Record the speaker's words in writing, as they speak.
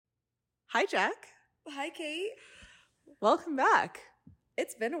Hi, Jack. Hi, Kate. Welcome back.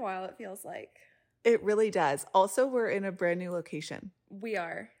 It's been a while, it feels like. It really does. Also, we're in a brand new location. We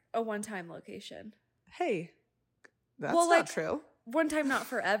are a one-time location. Hey, that's not true. One time, not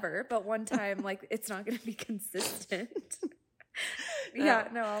forever, but one time, like, it's not going to be consistent. Yeah,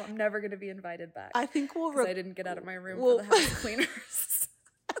 no, I'm never going to be invited back. I think I didn't get out of my room for the house cleaners.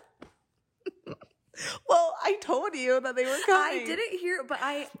 Well, I told you that they were coming. I didn't hear, but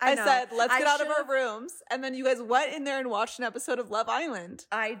I said, let's get out of our rooms. And then you guys went in there and watched an episode of Love Island.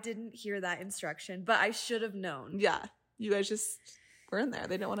 I didn't hear that instruction, but I should have known. Yeah. You guys just were in there.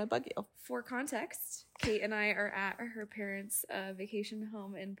 They didn't want to bug you. For context, Kate and I are at her parents' vacation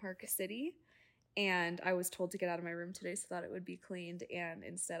home in Park City. And I was told to get out of my room today so that it would be cleaned. And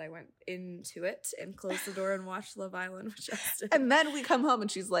instead I went into it and closed the door and watched Love Island with Justin. And then we come home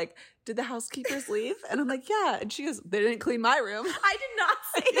and she's like, did the housekeepers leave? And I'm like, yeah. And she goes, they didn't clean my room. I did not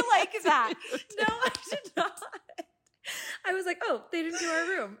say it like that. No, I did not. I was like, oh, they didn't do our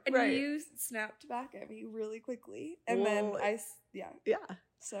room. And you snapped back at me really quickly. And then Yeah.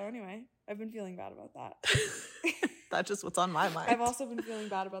 So anyway, I've been feeling bad about that. That's just what's on my mind. I've also been feeling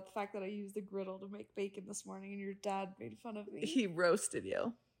bad about the fact that I used the griddle to make bacon this morning and your dad made fun of me. He roasted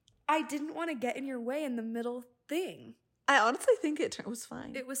you. I didn't want to get in your way in the middle thing. I honestly think it was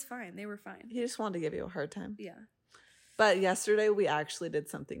fine. It was fine. They were fine. He just wanted to give you a hard time. Yeah. But yesterday we actually did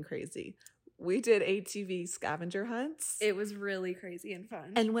something crazy. We did ATV scavenger hunts. It was really crazy and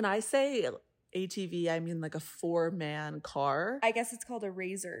fun. And when I say ATV, I mean like a 4-man car. I guess it's called a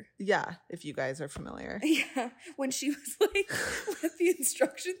Razor. Yeah, if you guys are familiar. Yeah. When she was like, with the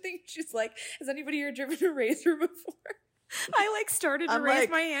instruction thing, she's like, has anybody here driven a Razor before? I like started to raise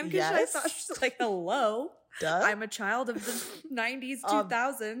my hand because I thought she's like, hello. Duh. I'm a child of the 90s,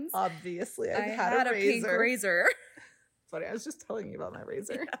 2000s. Obviously, I had a pink Razor. Funny, I was just telling you about my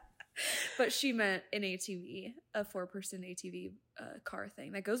Razor. Yeah. But she meant an ATV, a 4-person ATV car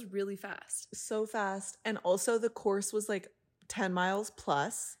thing that goes really fast. So fast. And also the course was like 10 miles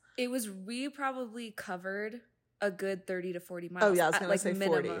plus. We probably covered a good 30 to 40 miles. Oh, yeah, I was going to say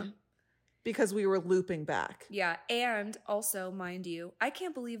minimum. 40. Because we were looping back. Yeah. And also, mind you, I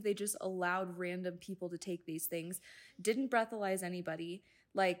can't believe they just allowed random people to take these things. Didn't breathalyze anybody.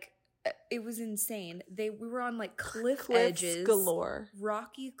 Like, it was insane. We were on like cliffs edges galore,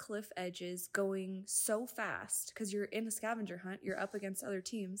 rocky cliff edges, going so fast because you're in a scavenger hunt. You're up against other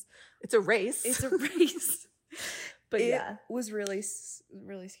teams. It's a race. But it was really,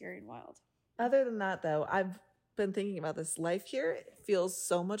 really scary and wild. Other than that, though, I've been thinking about this. Life here feels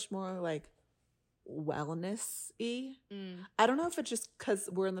so much more like wellness-y. I don't know if it's just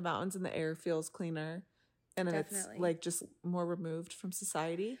because we're in the mountains and the air feels cleaner. And then it's like just more removed from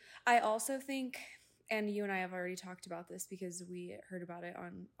society. I also think, and you and I have already talked about this because we heard about it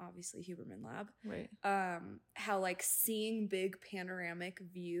on obviously Huberman Lab. Right. How like seeing big panoramic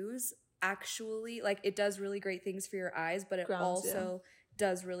views actually like it does really great things for your eyes, but it also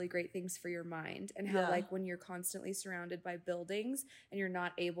does really great things for your mind. And how like when you're constantly surrounded by buildings and you're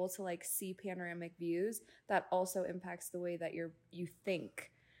not able to like see panoramic views, that also impacts the way that you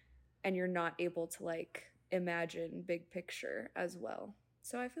think, and you're not able to like imagine big picture as well.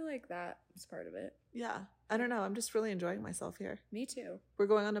 So I feel like that was part of it. Yeah. I don't know. I'm just really enjoying myself here. Me too. We're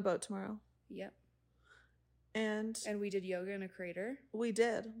going on a boat tomorrow. Yep. And we did yoga in a crater. We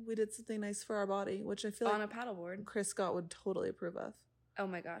did something nice for our body, which I feel like on a paddleboard. Chris Scott would totally approve of. Oh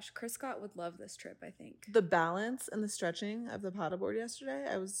my gosh. Chris Scott would love this trip, I think. The balance and the stretching of the paddleboard yesterday,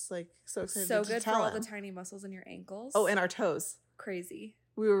 I was like so excited so to good tell for all him. The tiny muscles in your ankles. Oh, and our toes. Crazy.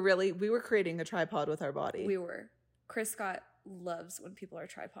 We were creating a tripod with our body. We were. Chris Scott loves when people are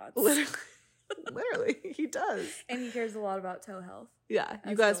tripods. Literally, he does. And he cares a lot about toe health. Yeah,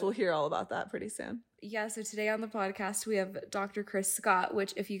 you guys will hear all about that pretty soon. Yeah, so today on the podcast, we have Dr. Chris Scott,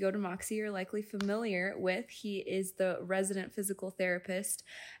 which if you go to Moxie, you're likely familiar with. He is the resident physical therapist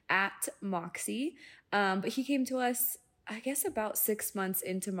at Moxie. But he came to us, I guess, about 6 months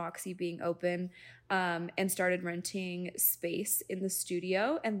into Moxie being open, and started renting space in the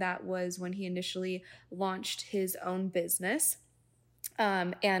studio. And that was when he initially launched his own business.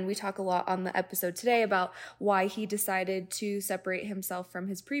 And we talk a lot on the episode today about why he decided to separate himself from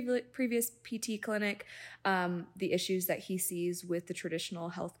his previous PT clinic, the issues that he sees with the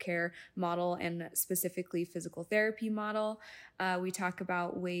traditional healthcare model and specifically physical therapy model. We talk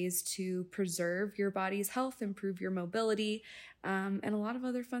about ways to preserve your body's health, improve your mobility, and a lot of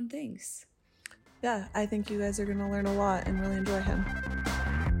other fun things. Yeah, I think you guys are going to learn a lot and really enjoy him.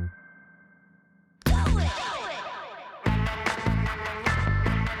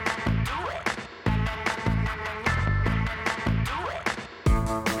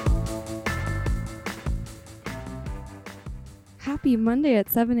 Happy Monday at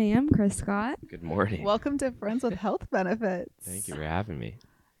 7 a.m., Chris Scott. Good morning. Welcome to Friends with Health Benefits. Thank you for having me.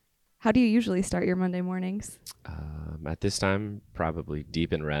 How do you usually start your Monday mornings? At this time, probably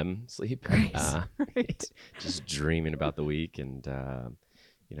deep in REM sleep. Right. Just dreaming about the week and,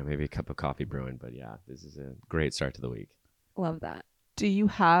 maybe a cup of coffee brewing. But yeah, this is a great start to the week. Love that. Do you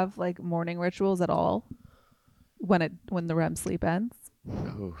have like morning rituals at all when the REM sleep ends?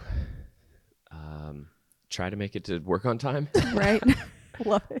 Oh, try to make it to work on time. Right.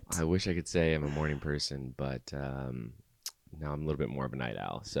 Love it. I wish I could say I'm a morning person, but now I'm a little bit more of a night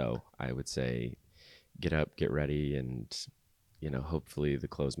owl. So I would say get up, get ready, and hopefully the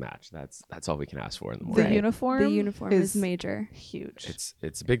clothes match. That's all we can ask for in the morning. The uniform is major. Huge.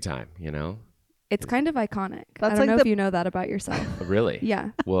 It's a big time, It's kind of iconic. That's I don't know if you know that about yourself. Really?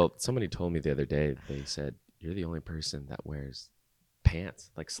 Yeah. Well, somebody told me the other day, they said, you're the only person that wears pants,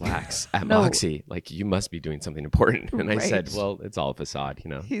 like slacks at Moxie. Like, you must be doing something important. And I said, well, it's all a facade,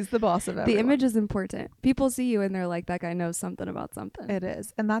 He's the boss of everyone. The image is important. People see you and they're like, that guy knows something about something. It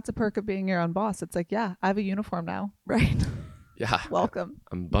is. And that's a perk of being your own boss. It's like, yeah, I have a uniform now. Right. Yeah. Welcome.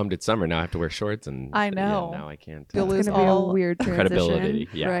 I'm bummed it's summer. Now I have to wear shorts and I know. now I can't. You'll lose It's going to be a weird transition. credibility.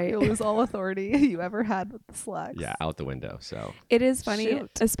 Yeah. Right. You'll lose all authority you ever had with the slacks. Yeah, out the window. So it is funny, Shoot.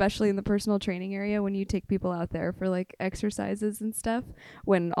 especially in the personal training area, when you take people out there for like exercises and stuff,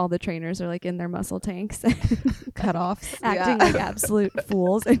 when all the trainers are like in their muscle tanks Cut off. acting like absolute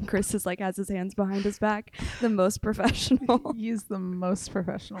fools, and Chris is like has his hands behind his back, the most professional. Use the most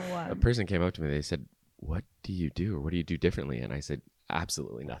professional one. a person came up to me. They said, what do you do, or what do you do differently? And I said,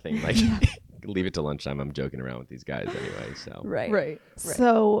 absolutely nothing. Like, leave it to lunchtime. I'm joking around with these guys anyway. So Right.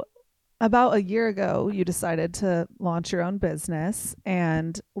 So about a year ago, you decided to launch your own business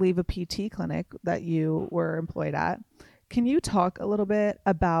and leave a PT clinic that you were employed at. Can you talk a little bit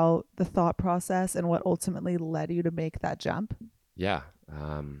about the thought process and what ultimately led you to make that jump? Yeah.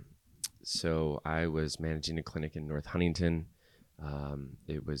 So I was managing a clinic in North Huntington.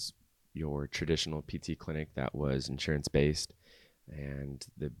 It was your traditional PT clinic that was insurance based. And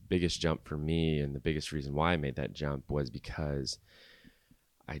the biggest jump for me, and the biggest reason why I made that jump, was because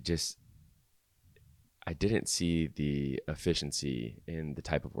I didn't see the efficiency in the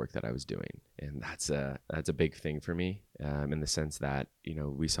type of work that I was doing. And that's a big thing for me, in the sense that,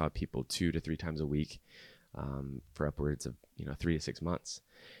 we saw people 2 to 3 times a week, for upwards of, 3 to 6 months.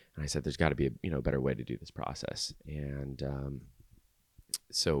 And I said, there's got to be a better way to do this process. And,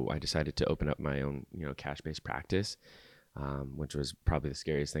 so I decided to open up my own, cash-based practice, which was probably the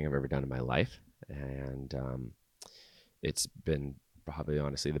scariest thing I've ever done in my life. And, it's been probably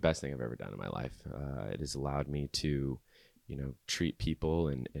honestly the best thing I've ever done in my life. It has allowed me to, treat people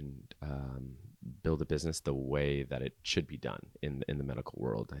and build a business the way that it should be done in the medical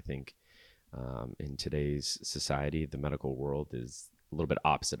world. I think, in today's society, the medical world is a little bit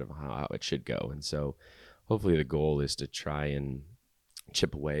opposite of how it should go. And so hopefully the goal is to try and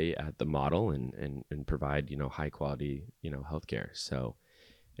chip away at the model and provide, high quality, healthcare. So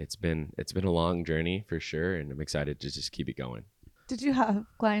it's been a long journey for sure. And I'm excited to just keep it going. Did you have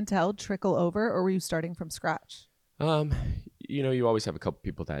clientele trickle over, or were you starting from scratch? You always have a couple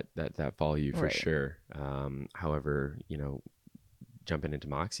people that follow you for Right. sure. However, jumping into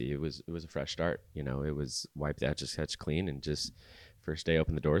Moxie, it was a fresh start. It was wipe the etch a sketch clean and just first day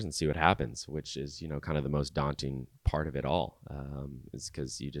open the doors and see what happens, which is, kind of the most daunting part of it all, is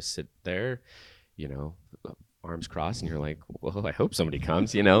because you just sit there, arms crossed, and you're like, well, I hope somebody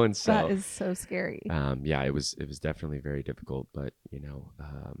comes, and so That is so scary. yeah, it was definitely very difficult, but,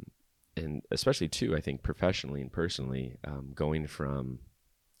 and especially too, I think professionally and personally, going from,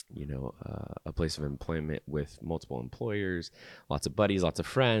 a place of employment with multiple employers, lots of buddies, lots of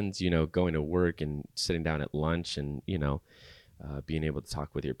friends, going to work and sitting down at lunch and, being able to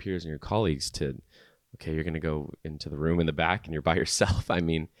talk with your peers and your colleagues to, okay, you're going to go into the room in the back and you're by yourself. I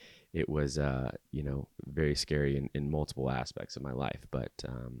mean, it was, very scary in multiple aspects of my life. But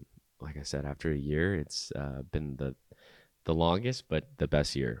like I said, after a year, it's been the longest, but the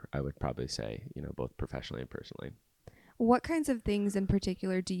best year, I would probably say, both professionally and personally. What kinds of things in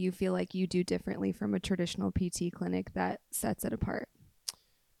particular do you feel like you do differently from a traditional PT clinic that sets it apart?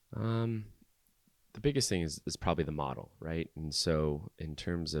 The biggest thing is probably the model, right? And so in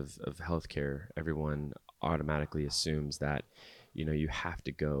terms of healthcare, everyone automatically assumes that, you have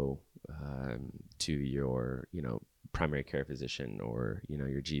to go to your, primary care physician or,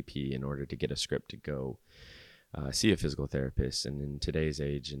 your GP in order to get a script to go see a physical therapist. And in today's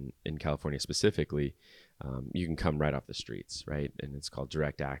age, in California specifically, you can come right off the streets, right? And it's called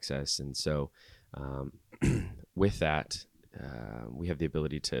direct access. And so with that, we have the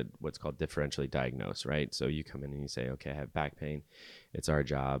ability to what's called differentially diagnose, right? So you come in and you say, okay, I have back pain. It's our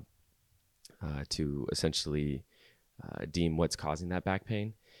job to essentially deem what's causing that back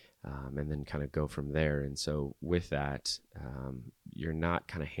pain, and then kind of go from there. And so with that, you're not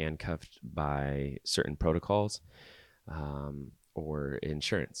kind of handcuffed by certain protocols or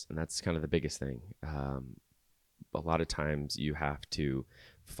insurance. And that's kind of the biggest thing. A lot of times you have to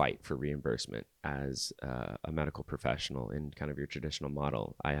fight for reimbursement as a medical professional in kind of your traditional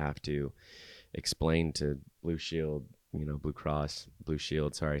model. I have to explain to Blue Shield, Blue Cross, Blue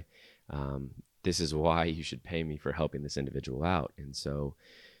Shield, sorry, this is why you should pay me for helping this individual out. And so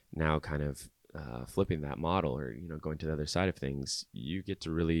now kind of flipping that model, or, going to the other side of things, you get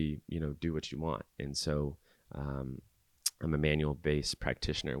to really, do what you want. And so I'm a manual-based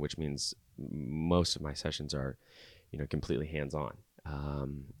practitioner, which means most of my sessions are, completely hands-on.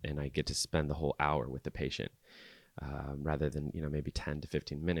 And I get to spend the whole hour with the patient rather than, maybe 10 to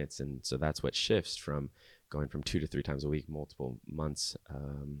 15 minutes. And so that's what shifts from going from 2 to 3 times a week, multiple months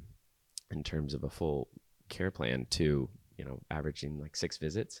in terms of a full care plan to, averaging like 6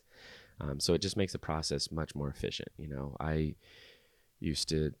 visits. So it just makes the process much more efficient. I used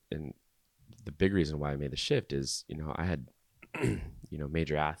to, and the big reason why I made the shift is, I had,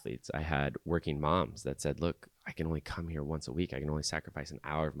 major athletes. I had working moms that said, look, I can only come here once a week. I can only sacrifice an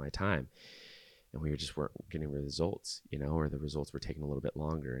hour of my time. And we just weren't getting results, or the results were taking a little bit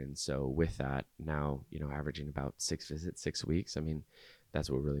longer. And so with that now, averaging about 6 visits, 6 weeks, I mean, that's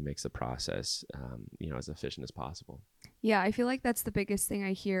what really makes the process, as efficient as possible. Yeah, I feel like that's the biggest thing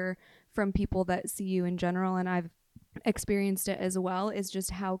I hear from people that see you in general, and I've experienced it as well, is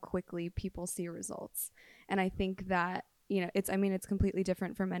just how quickly people see results. And I think that, it's completely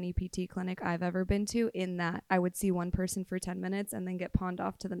different from any PT clinic I've ever been to, in that I would see one person for 10 minutes and then get pawned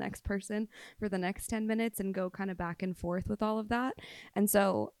off to the next person for the next 10 minutes and go kind of back and forth with all of that. And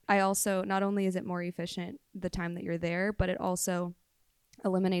so I also, not only is it more efficient the time that you're there, but it also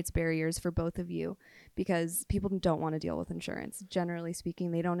eliminates barriers for both of you, because people don't want to deal with insurance. Generally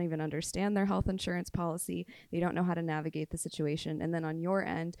speaking, they don't even understand their health insurance policy. They don't know how to navigate the situation. And then on your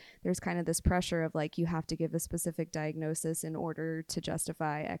end, there's kind of this pressure of like, you have to give a specific diagnosis in order to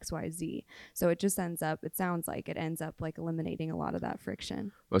justify XYZ. So it just ends up like eliminating a lot of that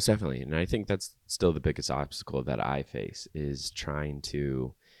friction. Most definitely. And I think that's still the biggest obstacle that I face, is trying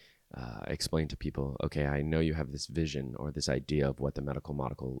to explain to people, okay, I know you have this vision or this idea of what the medical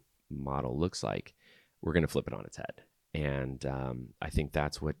model looks like. We're going to flip it on its head. And I think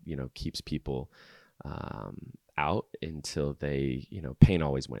that's what, keeps people out until they, pain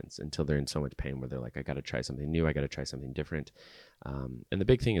always wins, until they're in so much pain where they're like, I got to try something new. I got to try something different. And the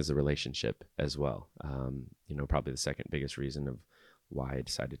big thing is the relationship as well. Probably the second biggest reason of why I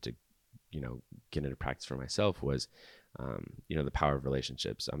decided to, get into practice for myself was, the power of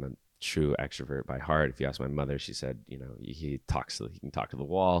relationships. I'm a true extrovert by heart. If you ask my mother, she said, he can talk to the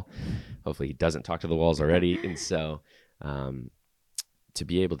wall. Hopefully he doesn't talk to the walls already. And so, to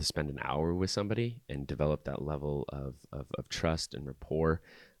be able to spend an hour with somebody and develop that level of trust and rapport,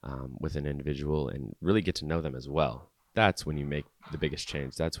 with an individual, and really get to know them as well, that's when you make the biggest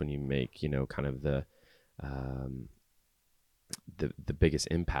change. That's when you make, kind of the biggest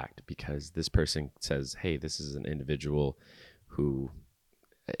impact, because this person says, hey, this is an individual who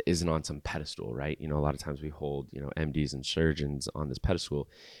isn't on some pedestal, right? A lot of times we hold, MDs and surgeons on this pedestal,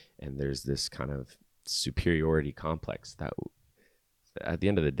 and there's this kind of superiority complex that at the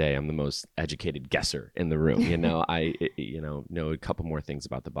end of the day, I'm the most educated guesser in the room. I know a couple more things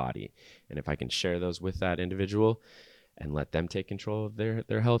about the body. And if I can share those with that individual and let them take control of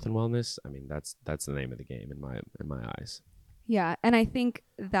their health and wellness, I mean, that's the name of the game in my eyes. Yeah, and I think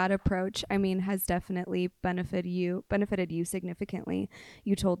that approach, has definitely benefited you significantly.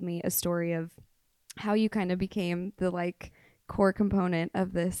 You told me a story of how you kind of became the core component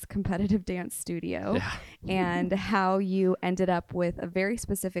of this competitive dance studio, and how you ended up with a very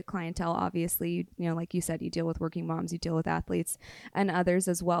specific clientele. Obviously, like you said, you deal with working moms, you deal with athletes and others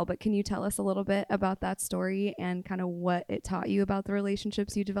as well. But can you tell us a little bit about that story and kind of what it taught you about the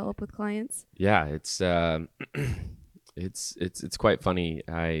relationships you develop with clients? Yeah, it's it's quite funny.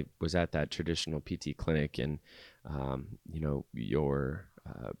 I was at that traditional PT clinic, and your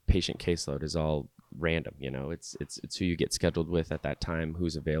patient caseload is all random. It's who you get scheduled with at that time,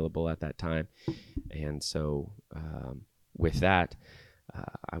 who's available at that time. And so with that,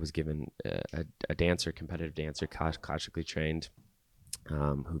 I was given a dancer, competitive dancer, classically trained,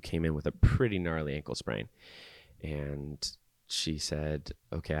 who came in with a pretty gnarly ankle sprain. And she said,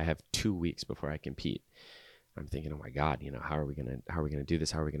 okay, I have 2 weeks before I compete. I'm thinking, oh my God, how are we gonna do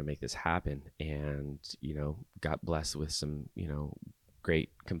this? How are we gonna make this happen? And got blessed with some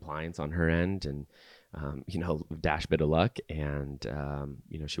great compliance on her end, and dash bit of luck, and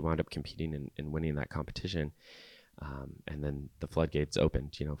she wound up competing and winning that competition. And then the floodgates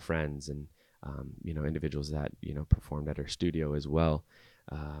opened. Friends and individuals that performed at her studio as well.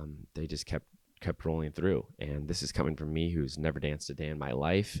 They just kept rolling through, and this is coming from me who's never danced a day in my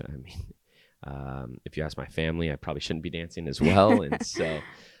life. I mean, if you ask my family, I probably shouldn't be dancing as well. And so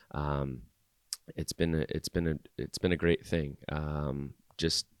it's been a great thing.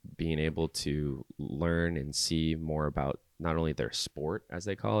 Just being able to learn and see more about not only their sport, as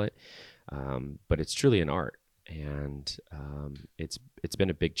they call it, but it's truly an art. And it's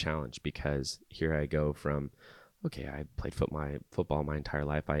been a big challenge, because here I go from, okay, I played football my entire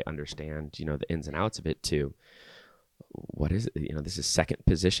life. I understand, the ins and outs of it, to what is it? This is second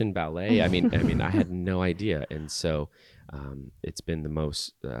position ballet. I mean, I had no idea. And so it's been the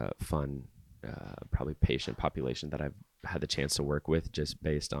most fun, probably patient population that I've had the chance to work with, just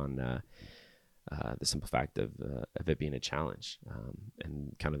based on the simple fact of it being a challenge,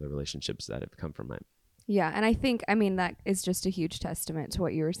 and kind of the relationships that have come from it. Yeah. And I think, that is just a huge testament to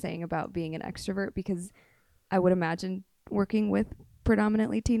what you were saying about being an extrovert, because I would imagine working with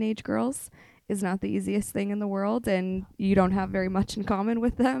predominantly teenage girls is not the easiest thing in the world, and you don't have very much in common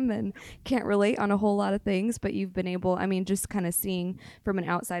with them and can't relate on a whole lot of things, but you've been able, just kind of seeing from an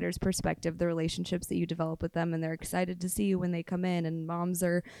outsider's perspective the relationships that you develop with them, and they're excited to see you when they come in, and moms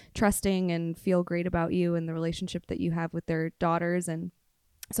are trusting and feel great about you and the relationship that you have with their daughters. And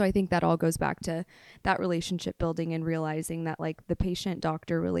so I think that all goes back to that relationship building, and realizing that like the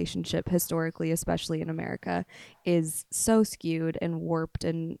patient-doctor relationship historically, especially in America, is so skewed and warped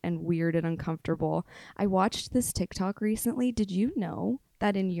and weird and uncomfortable. I watched this TikTok recently. Did you know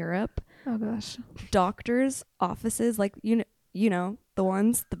that in Europe, Oh gosh. doctors' offices, like, the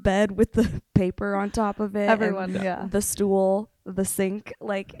ones, the bed with the paper on top of it, Everyone, and yeah. the stool, the sink,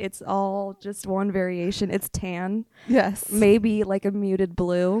 like it's all just one variation. It's tan, Yes. maybe like a muted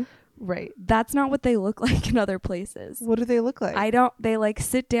blue. Right. That's not what they look like in other places. What do they look like? They like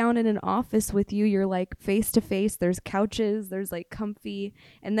sit down in an office with you. You're like face to face. There's couches, there's like comfy,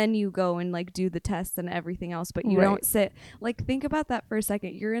 and then you go and like do the tests and everything else, but you Right. don't sit. Like, think about that for a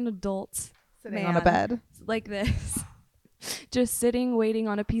second. You're an adult Sitting on a man bed. like this. Just sitting, waiting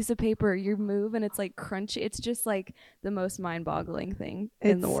on a piece of paper. You move and it's like crunchy. It's just like the most mind-boggling thing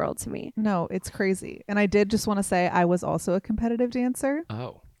in the It's- world to me. No, it's crazy. And I did just want to say I was also a competitive dancer,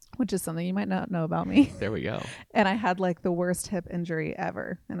 Oh, which is something you might not know about me. there we go. And I had like the worst hip injury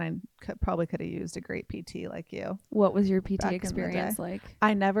ever. And I probably could have used a great PT like you. What was your PT Back in the experience day. like?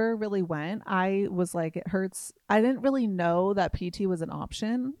 I never really went. I was like, it hurts. I didn't really know that PT was an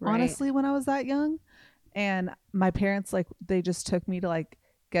option, Right. honestly, when I was that young. And my parents, like, they just took me to like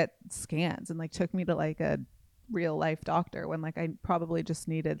get scans, and like took me to like a real life doctor, when like I probably just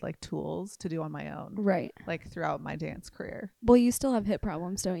needed like tools to do on my own, Right. like throughout my dance career. Well, you still have hip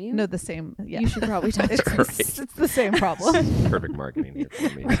problems, don't you? No, the same. Yeah. You should probably talk to Chris. It's the same problem. Perfect marketing here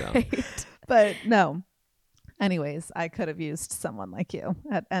for me. So. Right. But no. Anyways, I could have used someone like you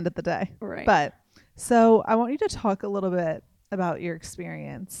at end of the day. Right. But so I want you to talk a little bit about your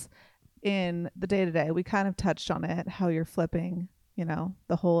experience in the day-to-day. We kind of touched on it, how you're flipping,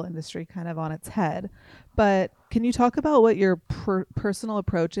 the whole industry kind of on its head. But can you talk about what your personal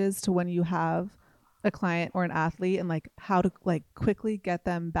approach is to when you have a client or an athlete, and like how to like quickly get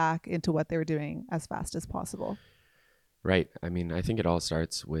them back into what they were doing as fast as possible? Right. I mean, I think it all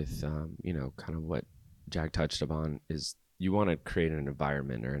starts with, kind of what Jack touched upon, is you want to create an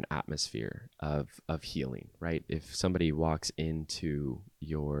environment or an atmosphere of healing, right? If somebody walks into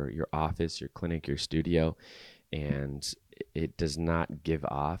your office, your clinic, your studio, and it does not give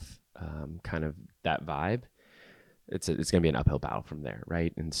off kind of that vibe, it's going to be an uphill battle from there,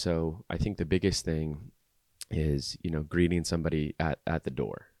 right? And so I think the biggest thing is, greeting somebody at the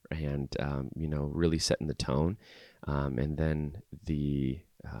door, and, really setting the tone. And then it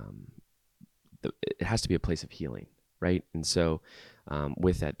has to be a place of healing. Right. And so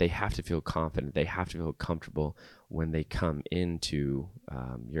with that, they have to feel confident. They have to feel comfortable when they come into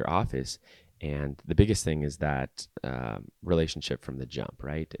your office. And the biggest thing is that relationship from the jump.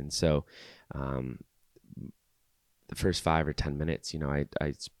 Right. And so the first 5 or 10 minutes,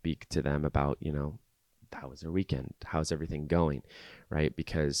 I speak to them about, how was their weekend? How's everything going? Right.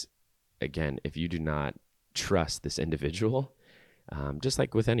 Because, again, if you do not trust this individual, just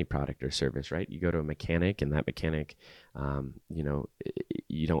like with any product or service, right? You go to a mechanic, and that mechanic,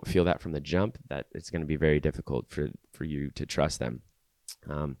 you don't feel that from the jump, that it's going to be very difficult for you to trust them.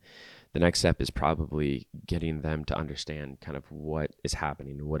 the next step is probably getting them to understand kind of what is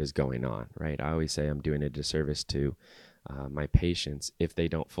happening and what is going on, right? I always say I'm doing a disservice to my patients if they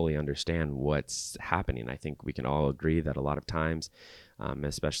don't fully understand what's happening. I think we can all agree that a lot of times,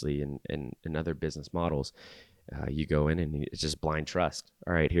 especially in other business models, you go in and it's just blind trust.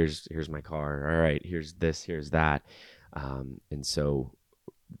 All right, here's my car. All right, here's this, here's that. And so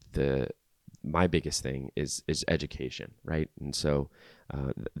my biggest thing is education, right? And so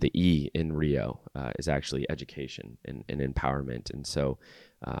the E in Rio is actually education and empowerment. And so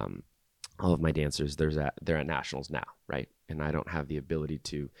all of my dancers, they're at nationals now, right? And I don't have the ability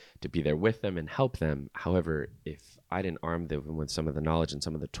to be there with them and help them. However, if I didn't arm them with some of the knowledge and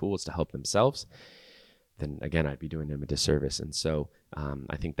some of the tools to help themselves, then again, I'd be doing them a disservice. And so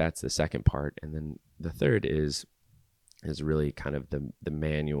I think that's the second part. And then the third is really kind of the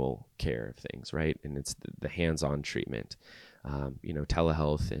manual care of things, right? And it's the hands-on treatment.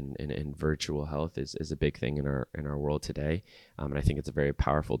 Telehealth and virtual health is a big thing in our world today. And I think it's a very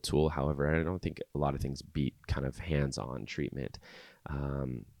powerful tool. However, I don't think a lot of things beat kind of hands-on treatment.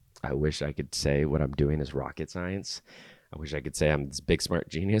 I wish I could say what I'm doing is rocket science. I wish I could say I'm this big smart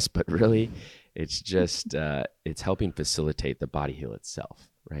genius, but really it's just, it's helping facilitate the body heal itself,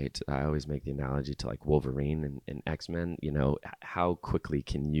 right? I always make the analogy to like Wolverine and X-Men. How quickly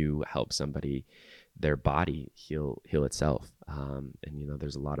can you help somebody, their body heal itself? And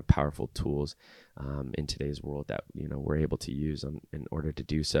there's a lot of powerful tools in today's world that we're able to use in order to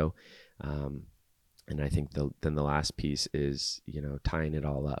do so. And I think then the last piece is tying it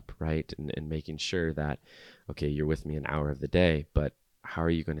all up, right? And making sure that, okay, you're with me an hour of the day, but how are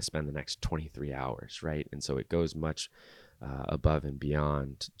you going to spend the next 23 hours, right? And so it goes much above and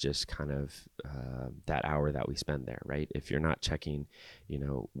beyond just kind of that hour that we spend there, right? If you're not checking,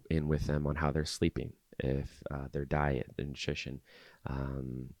 in with them on how they're sleeping, if their diet, their nutrition,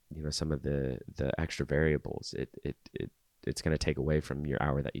 some of the extra variables, it's going to take away from your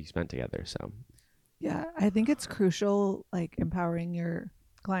hour that you spent together. So, yeah, I think it's crucial, like empowering your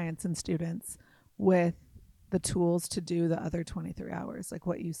clients and students with the tools to do the other 23 hours, like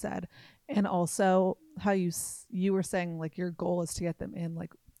what you said. And also how you were saying, like, your goal is to get them in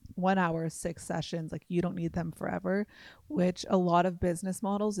like 1 hour, 6 sessions. Like, you don't need them forever, which a lot of business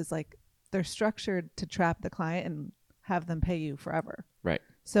models is like, they're structured to trap the client and have them pay you forever. Right.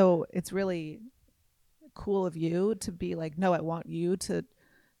 So it's really cool of you to be like, no, I want you to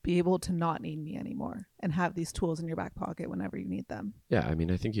be able to not need me anymore and have these tools in your back pocket whenever you need them. Yeah, I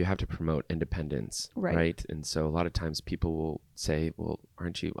mean, I think you have to promote independence, right? And so a lot of times people will say, well,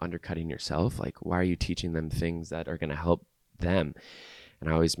 aren't you undercutting yourself? Like, why are you teaching them things that are going to help them?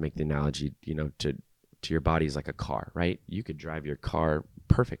 And I always make the analogy, to your body is like a car, right? You could drive your car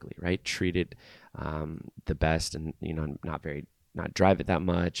perfectly, right? Treat it the best and, not drive it that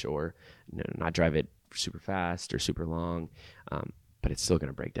much or not drive it super fast or super long. But it's still going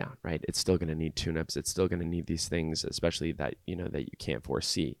to break down, right? It's still going to need tune-ups. It's still going to need these things, especially that, that you can't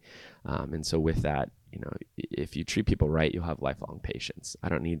foresee. And so with that, if you treat people right, you'll have lifelong patience. I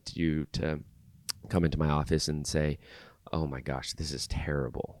don't need you to come into my office and say, oh my gosh, this is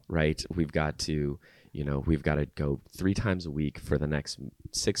terrible, right? We've got to go 3 times a week for the next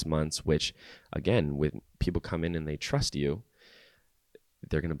 6 months, which again, when people come in and they trust you,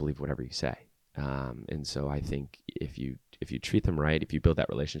 they're going to believe whatever you say. And so I think if you treat them right, if you build that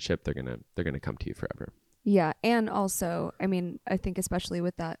relationship, they're gonna come to you forever. Yeah, and also, I mean, I think especially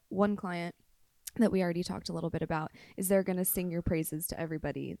with that one client that we already talked a little bit about, is they're gonna sing your praises to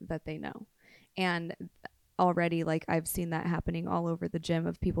everybody that they know, and already, like, I've seen that happening all over the gym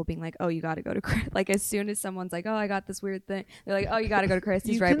of people being like, oh, you got to go to Chris. Like, as soon as someone's like, oh, I got this weird thing, they're like, oh, you got to go to Chris.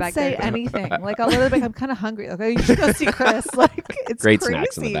 He's right back there. You can say anything. Like, a little bit, I'm kind of hungry. Like, oh, you should go see Chris. Like, it's great crazy.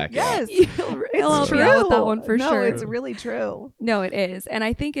 Snacks in the back. Yes. He'll help you out with that one for sure. No, it's really true. No, it is. And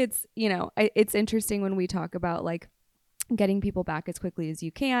I think it's, it's interesting when we talk about like getting people back as quickly as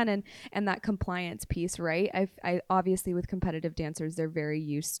you can and that compliance piece, right? I obviously with competitive dancers, they're very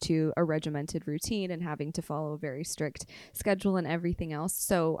used to a regimented routine and having to follow a very strict schedule and everything else.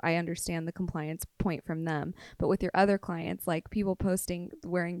 So I understand the compliance point from them. But with your other clients, like people posting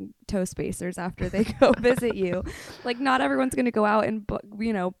wearing toe spacers after they go visit you, like not everyone's going to go out and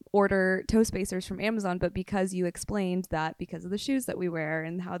order toe spacers from Amazon, but because you explained that because of the shoes that we wear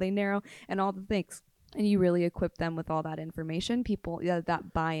and how they narrow and all the things, and you really equip them with all that information, people,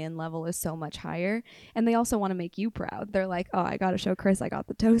 that buy-in level is so much higher. And they also want to make you proud. They're like, oh, I got to show Chris I got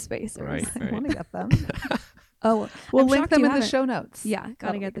the toe spacers. Right. I want to get them. Oh, we'll link them in the show notes. Yeah,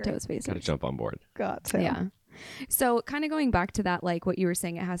 got to get the toe spacers. Got to jump on board. Got to. Yeah. So kind of going back to that, like what you were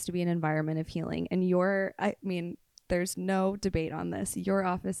saying, it has to be an environment of healing. And there's no debate on this. Your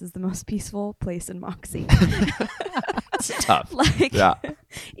office is the most peaceful place in Moxie. It's tough. Like, Yeah.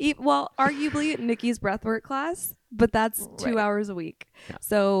 well, arguably Nikki's breathwork class, but that's 2 Right. hours a week. Yeah.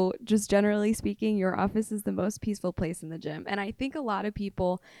 So just generally speaking, your office is the most peaceful place in the gym. And I think a lot of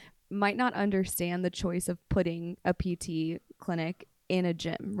people might not understand the choice of putting a PT clinic in a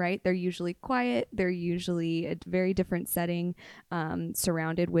gym, right? They're usually quiet. They're usually a very different setting,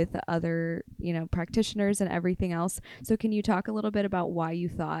 surrounded with other, practitioners and everything else. So can you talk a little bit about why you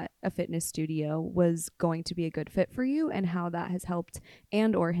thought a fitness studio was going to be a good fit for you and how that has helped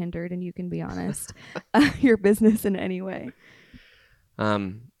and or hindered, and you can be honest, your business in any way?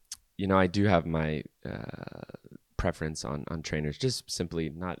 I do have my preference on trainers, just simply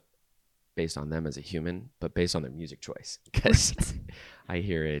not based on them as a human, but based on their music choice, because I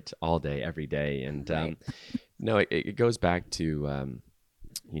hear it all day, every day. And Right. no, it goes back to,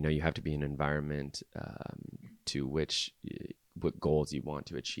 you have to be in an environment to which what goals you want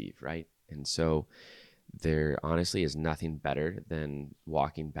to achieve, right? And so there honestly is nothing better than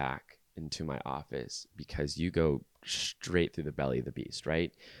walking back into my office, because you go straight through the belly of the beast,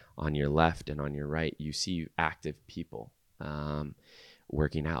 right? On your left and on your right, you see active people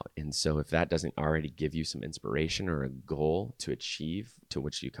working out. And so if that doesn't already give you some inspiration or a goal to achieve, to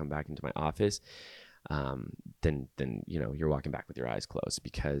which you come back into my office, then you're walking back with your eyes closed,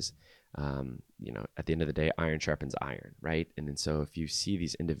 because at the end of the day, iron sharpens iron, right? And then so if you see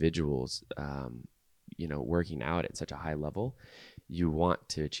these individuals working out at such a high level, you want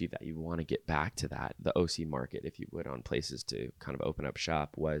to achieve that. You want to get back to that. The OC market, if you would, on places to kind of open up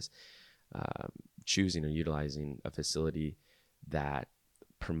shop, was choosing or utilizing a facility that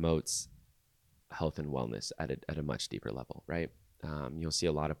promotes health and wellness at a much deeper level, right? You'll see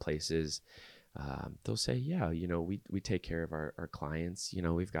a lot of places, they'll say, yeah, we take care of our clients,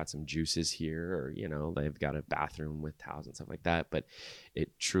 we've got some juices here, or, they've got a bathroom with towels and stuff like that. But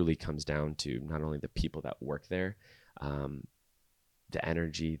it truly comes down to not only the people that work there, the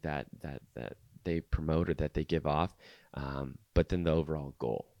energy that they promote or that they give off, but then the overall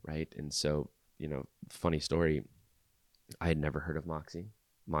goal, right? And so, funny story, I had never heard of Moxie.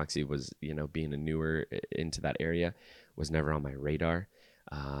 Moxie was, being a newer into that area, was never on my radar.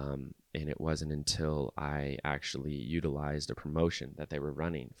 And it wasn't until I actually utilized a promotion that they were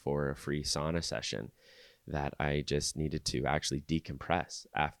running for a free sauna session that I just needed to actually decompress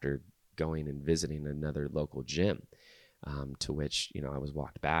after going and visiting another local gym. To which, I was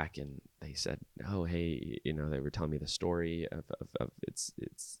walked back and they said, oh, hey, they were telling me the story of its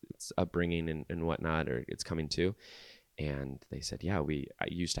upbringing and whatnot, or it's coming to. And they said, yeah, I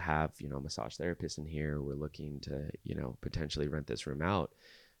used to have, a massage therapist in here. We're looking to, potentially rent this room out.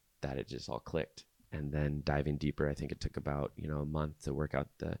 That it just all clicked. And then diving deeper, I think it took about, a month to work out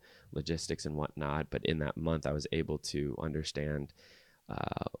the logistics and whatnot. But in that month, I was able to understand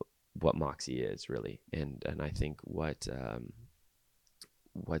what Moxie is really. And I think what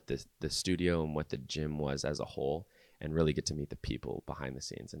the studio and what the gym was as a whole, and really get to meet the people behind the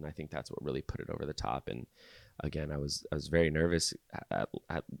scenes. And I think that's what really put it over the top. And again, I was very nervous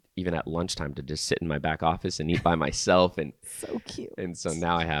even at lunchtime to just sit in my back office and eat by myself. And So cute. and so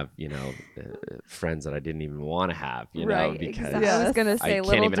now I have, friends that I didn't even want to have, Right, because exactly. I was gonna say, can't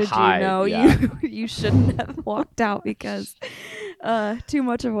little even did hide. you know, Yeah. you shouldn't have walked out because too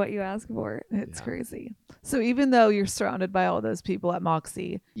much of what you asked for. It's Yeah. crazy. So even though you're surrounded by all those people at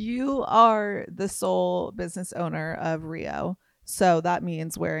Moxie, you are the sole business owner of Rio. So that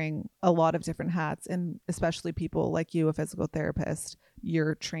means wearing a lot of different hats, and especially people like you, a physical therapist,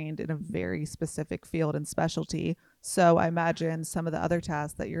 you're trained in a very specific field and specialty. So I imagine some of the other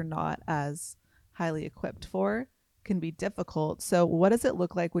tasks that you're not as highly equipped for can be difficult. So what does it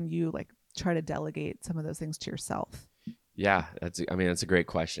look like when you try to delegate some of those things to yourself? Yeah, that's a great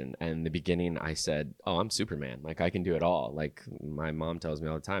question. And in the beginning I said, oh, I'm Superman. Like I can do it all. Like my mom tells me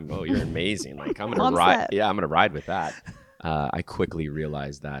all the time, oh, you're amazing. Like I'm going to Mom ride. said. Yeah, I'm going to ride with that. I quickly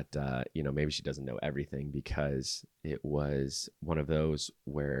realized that, maybe she doesn't know everything, because it was one of those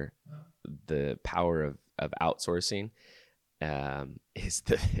where the power of outsourcing is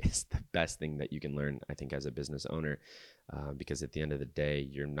the best thing that you can learn, I think, as a business owner, because at the end of the day,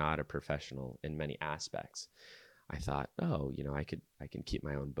 you're not a professional in many aspects. I thought, oh, I can keep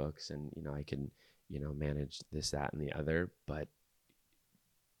my own books, and I can manage this, that, and the other. But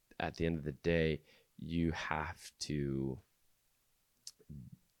at the end of the day, you have to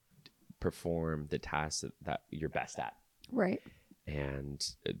perform the tasks that you're best at. Right. And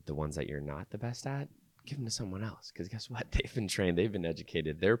the ones that you're not the best at, give them to someone else, because guess what? They've been trained, they've been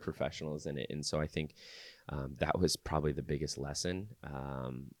educated, they're professionals in it. And so I think that was probably the biggest lesson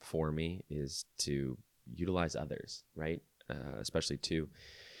for me, is to utilize others, right? Especially too,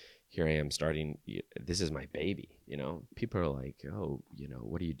 here I am starting, this is my baby, people are like, oh,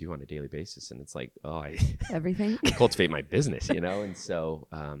 what do you do on a daily basis? And it's like, oh, I Everything. cultivate my business, and so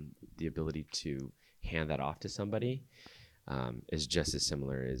the ability to hand that off to somebody is just as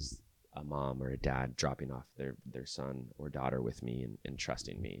similar as a mom or a dad dropping off their son or daughter with me and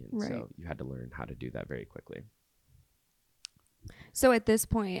trusting me. And Right. so you had to learn how to do that very quickly. So at this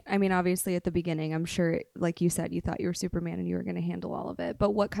point, I mean, obviously at the beginning, I'm sure, like you said, you thought you were Superman and you were going to handle all of it.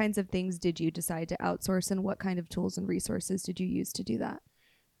 But what kinds of things did you decide to outsource, and what kind of tools and resources did you use to do that?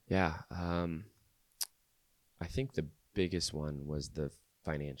 Yeah. I think the biggest one was the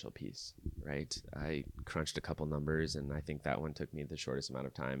financial piece, right? I crunched a couple numbers, and I think that one took me the shortest amount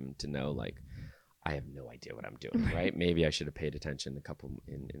of time to know, like, I have no idea what I'm doing, right? Maybe I should have paid attention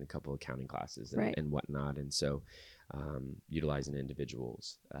in a couple accounting classes and, Right. and whatnot. And so utilizing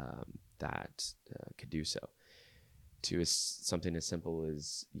individuals that could do so. To something as simple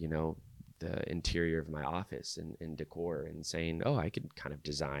as, the interior of my office and decor, and saying, oh, I could kind of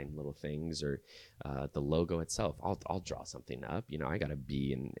design little things, or the logo itself. I'll draw something up. I got a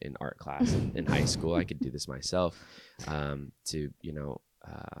B in art class in high school. I could do this myself.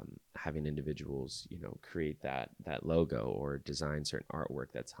 Having individuals, create that logo or design certain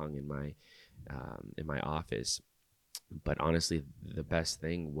artwork that's hung in my office. But honestly, the best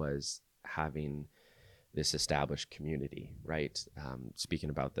thing was having this established community, right? Speaking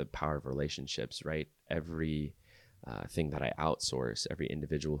about the power of relationships, right? Every thing that I outsource, every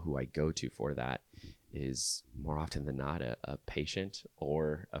individual who I go to for that is more often than not a patient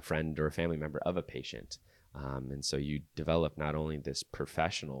or a friend or a family member of a patient. And so you develop not only this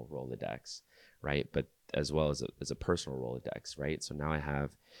professional Rolodex, right, but as well as a personal Rolodex, right? So now I have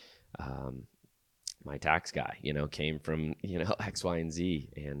my tax guy, came from, X, Y, and Z.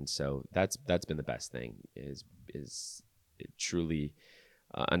 And so that's been the best thing is it truly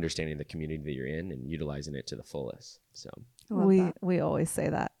understanding the community that you're in and utilizing it to the fullest. So I love that. We always say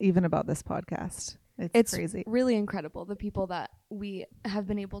that, even about this podcast. It's crazy. Really incredible, the people that we have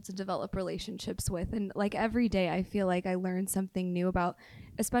been able to develop relationships with. And like every day I feel like I learn something new about,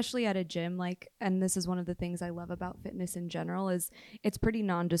 especially at a gym, like, and this is one of the things I love about fitness in general, is it's pretty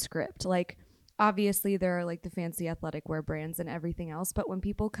nondescript. Like, obviously there are like the fancy athletic wear brands and everything else, but when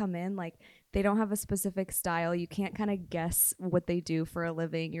people come in, like, they don't have a specific style. You can't kind of guess what they do for a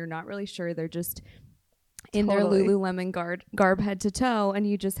living. You're not really sure. They're just in Totally. their Lululemon garb head to toe, and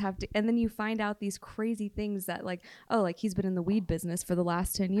you just have to, and then you find out these crazy things that, like, oh, like, he's been in the weed business for the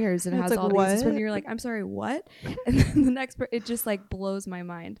last 10 years and It's has like, all what? these, and you're like, I'm sorry, what? And then the next it just like blows my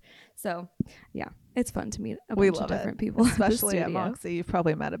mind. So yeah, it's fun to meet a We bunch of love different it. people, at the Especially at studio. Moxie. You've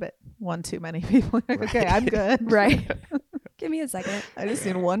probably met a bit one too many people. Like, okay, I'm good. Right. Give me a second. I just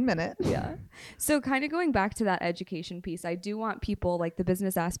need 1 minute. Yeah. So kind of going back to that education piece, I do want people, like, the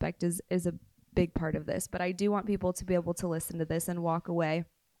business aspect is a big part of this, but I do want people to be able to listen to this and walk away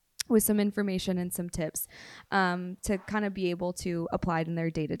with some information and some tips to kind of be able to apply it in their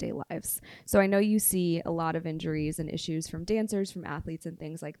day-to-day lives. So I know you see a lot of injuries and issues from dancers, from athletes and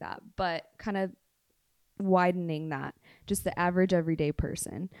things like that, but kind of widening that, just the average everyday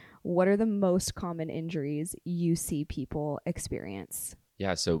person, what are the most common injuries you see people experience?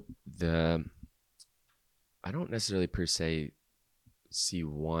 yeah, so I don't necessarily per se see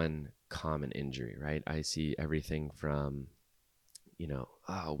one common injury, right? I see everything from,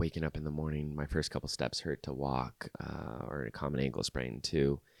 waking up in the morning, my first couple steps hurt to walk, or a common ankle sprain,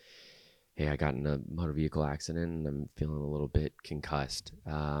 to, hey, I got in a motor vehicle accident and I'm feeling a little bit concussed.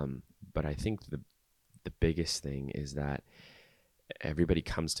 But I think the biggest thing is that everybody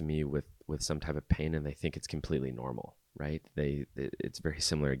comes to me with some type of pain and they think it's completely normal, right? It's very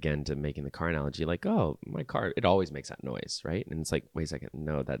similar, again, to making the car analogy, like, oh, my car, it always makes that noise, right? And it's like, wait a second,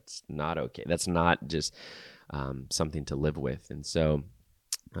 no, that's not okay. That's not just something to live with. And so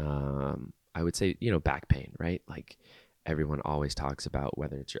I would say, back pain, right? Like, everyone always talks about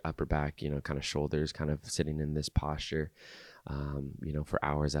whether it's your upper back, kind of shoulders, kind of sitting in this posture, for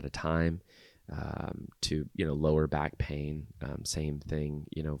hours at a time, to, lower back pain, same thing,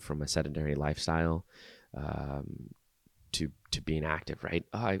 from a sedentary lifestyle, to being active, right?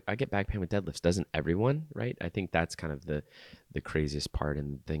 Oh, I get back pain with deadlifts. Doesn't everyone, right? I think that's kind of the craziest part,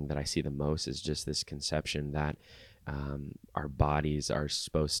 and thing that I see the most is just this conception that our bodies are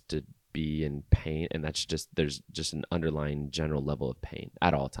supposed to be in pain, and there's just an underlying general level of pain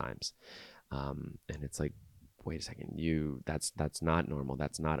at all times, and it's like, wait a second, that's not normal,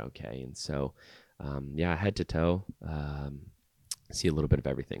 that's not okay. And so head to toe, see a little bit of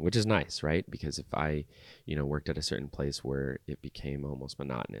everything, which is nice, right? Because if I, worked at a certain place where it became almost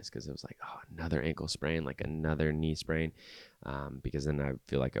monotonous because it was like, oh, another ankle sprain, like another knee sprain, because then I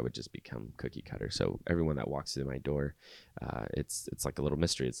feel like I would just become cookie cutter. So everyone that walks through my door, it's like a little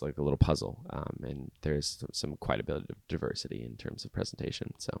mystery. It's like a little puzzle, and there's some quite a bit of diversity in terms of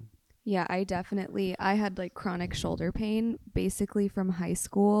presentation. So. Yeah, I had like chronic shoulder pain basically from high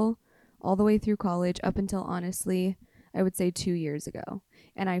school all the way through college up until honestly, I would say 2 years ago.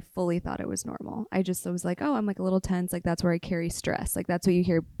 And I fully thought it was normal. I was like, oh, I'm like a little tense. Like that's where I carry stress. Like that's what you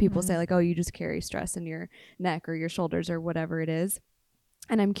hear people say, like, oh, you just carry stress in your neck or your shoulders or whatever it is.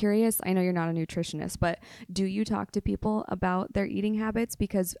 And I'm curious, I know you're not a nutritionist, but do you talk to people about their eating habits?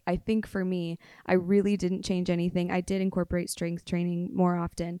 Because I think for me, I really didn't change anything. I did incorporate strength training more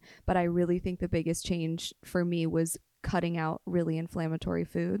often, but I really think the biggest change for me was cutting out really inflammatory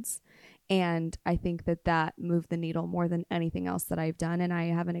foods. And I think that moved the needle more than anything else that I've done. And I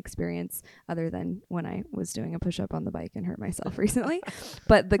have an experience other than when I was doing a push-up on the bike and hurt myself recently.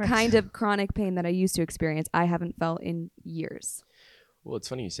 But the kind of chronic pain that I used to experience, I haven't felt in years. Well, it's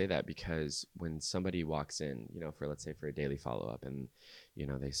funny you say that because when somebody walks in, let's say for a daily follow-up and,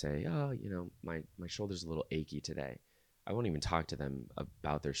 they say, oh, my shoulder's a little achy today. I won't even talk to them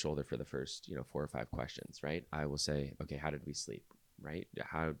about their shoulder for the first, 4 or 5 questions, right? I will say, okay, how did we sleep, right?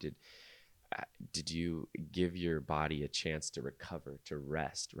 How did you give your body a chance to recover, to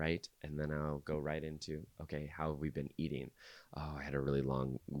rest, right? And then I'll go right into, okay, how have we been eating? Oh, I had a really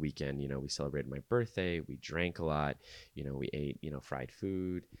long weekend. We celebrated my birthday. We drank a lot. We ate, fried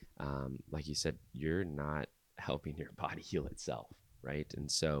food. Like you said, you're not helping your body heal itself, right?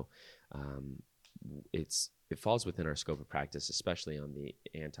 And so it falls within our scope of practice, especially on the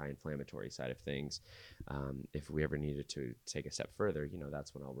anti-inflammatory side of things. If we ever needed to take a step further,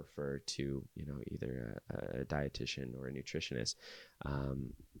 that's when I'll refer to, either a dietitian or a nutritionist.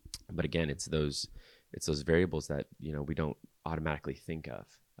 But again, it's those variables that, we don't automatically think of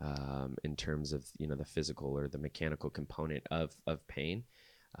in terms of, the physical or the mechanical component of pain.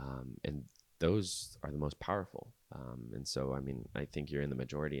 And those are the most powerful. And so, I think you're in the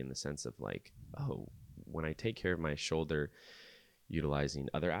majority in the sense of like, oh, when I take care of my shoulder utilizing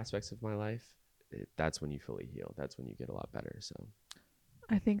other aspects of my life, that's when you fully heal. That's when you get a lot better. So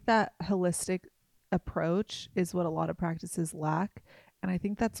I think that holistic approach is what a lot of practices lack. And I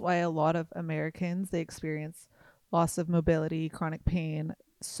think that's why a lot of Americans, they experience loss of mobility, chronic pain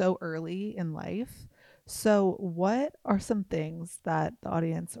so early in life. So what are some things that the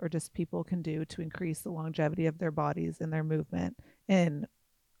audience or just people can do to increase the longevity of their bodies and their movement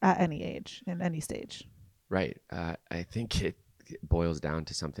at any age, in any stage? Right. I think it boils down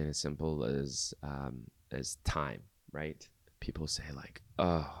to something as simple as time, right? People say like,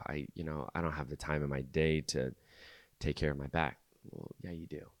 oh, I don't have the time in my day to take care of my back. Well, yeah, you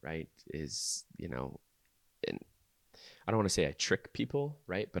do, right? And I don't want to say I trick people,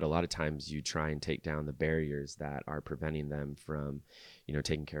 right? But a lot of times you try and take down the barriers that are preventing them from,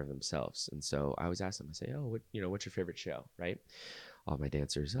 taking care of themselves. And so I always ask them, I say, oh, what's your favorite show, right? All my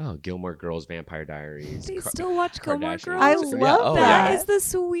dancers, oh, Gilmore Girls, Vampire Diaries. They still watch Gilmore Girls? I love that. That is the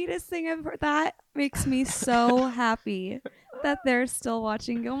sweetest thing I've heard. That makes me so happy that they're still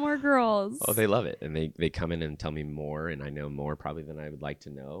watching Gilmore Girls. Oh, they love it. And they come in and tell me more, and I know more probably than I would like to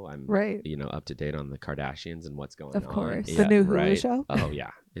know. I'm right. Up to date on the Kardashians and what's going on. Of course. The new Hulu show? Oh,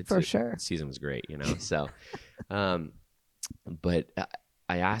 yeah. For sure. Season was great, So, but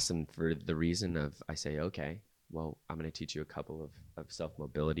I asked them for the reason of, I say, okay, well, I'm going to teach you a couple of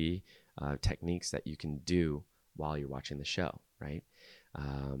self-mobility techniques that you can do while you're watching the show, right?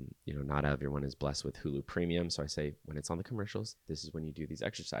 Not everyone is blessed with Hulu Premium. So I say, when it's on the commercials, this is when you do these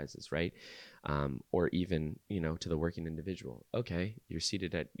exercises, right? Or even, to the working individual. Okay, you're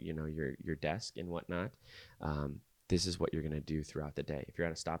seated at, your desk and whatnot. This is what you're going to do throughout the day. If you're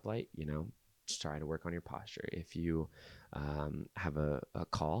at a stoplight, just try to work on your posture. If you have a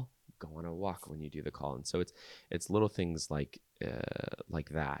call, go on a walk when you do the call. And so it's little things like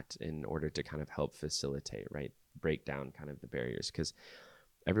that in order to kind of help facilitate, right? Break down kind of the barriers, because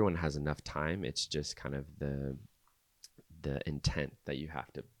everyone has enough time. It's just kind of the intent that you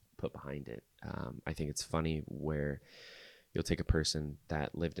have to put behind it. I think it's funny where you'll take a person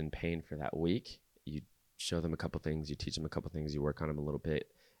that lived in pain for that week, you show them a couple things, you teach them a couple things, you work on them a little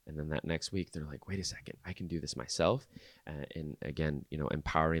bit, and then that next week they're like, wait a second, I can do this myself. And again,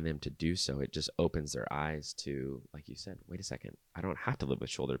 empowering them to do so, it just opens their eyes to, like you said, wait a second, I don't have to live with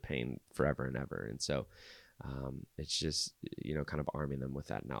shoulder pain forever and ever. And so it's just, kind of arming them with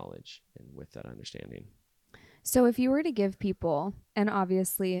that knowledge and with that understanding. So if you were to give people, and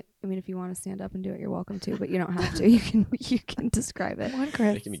obviously, I mean, if you want to stand up and do it, you're welcome to, but you don't have to. You can describe it. Come on,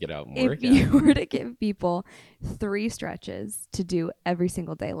 Chris. Making me get out more. If you were to give people 3 stretches to do every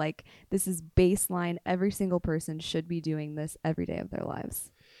single day, like this is baseline, every single person should be doing this every day of their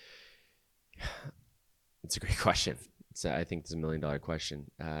lives. It's a great question. I think it's $1 million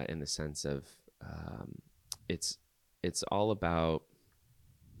question in the sense of it's all about,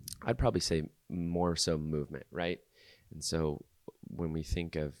 I'd probably say more so movement, right? And so when we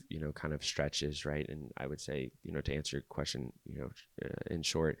think of, kind of stretches, right? And I would say, to answer your question, in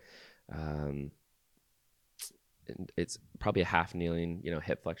short, and it's probably a half kneeling,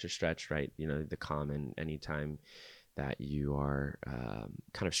 hip flexor stretch, right? The common anytime that you are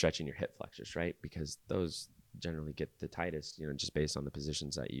kind of stretching your hip flexors, right? Because those generally get the tightest, just based on the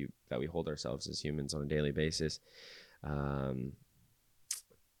positions that we hold ourselves as humans on a daily basis.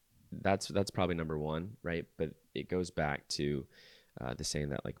 That's probably number one, right? But it goes back to the saying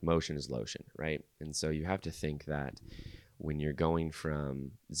that like motion is lotion, right? And so you have to think that when you're going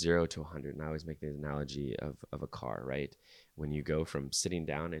from 0 to 100, and I always make the analogy of a car, right? When you go from sitting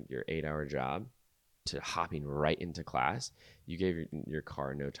down at your 8-hour job to hopping right into class, you gave your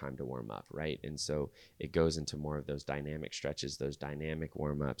car no time to warm up, right? And so it goes into more of those dynamic stretches, those dynamic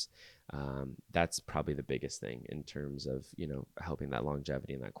warm-ups. That's probably the biggest thing in terms of, helping that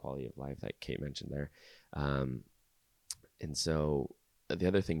longevity and that quality of life that Kate mentioned there. And so the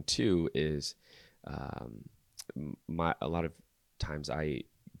other thing too is a lot of times I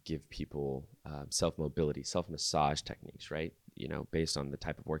give people self-mobility, self-massage techniques, right? Based on the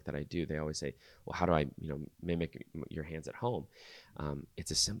type of work that I do, they always say, well, how do I, mimic your hands at home?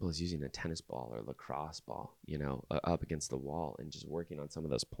 It's as simple as using a tennis ball or lacrosse ball, up against the wall and just working on some of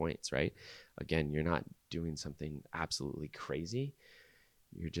those points, right? Again, you're not doing something absolutely crazy.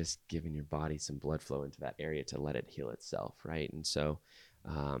 You're just giving your body some blood flow into that area to let it heal itself, right? And so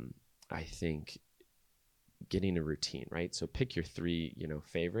I think getting a routine, right? So pick your 3,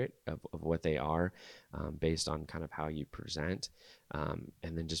 favorite of what they are based on kind of how you present. And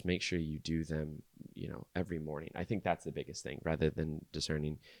then just make sure you do them, every morning. I think that's the biggest thing rather than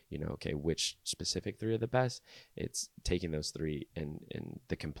discerning, okay, which specific 3 are the best. It's taking those 3 and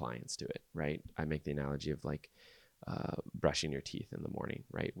the compliance to it, right? I make the analogy of like brushing your teeth in the morning,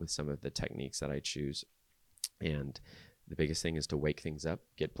 right? With some of the techniques that I choose. And the biggest thing is to wake things up,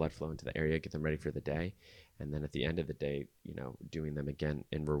 get blood flow into the area, get them ready for the day. And then at the end of the day, doing them again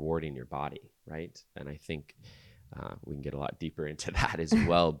and rewarding your body, right? And I think we can get a lot deeper into that as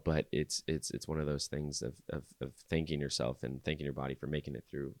well, but it's one of those things of thanking yourself and thanking your body for making it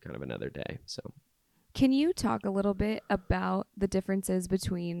through kind of another day. So can you talk a little bit about the differences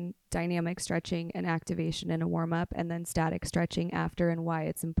between dynamic stretching and activation in a warm-up and then static stretching after, and why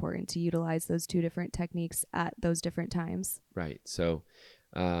it's important to utilize those 2 different techniques at those different times? Right. So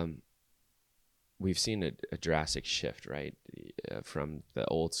we've seen a drastic shift, right, from the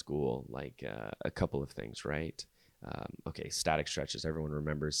old school, like a couple of things, right? Okay, static stretches. Everyone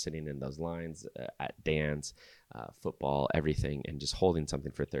remembers sitting in those lines at dance, football, everything, and just holding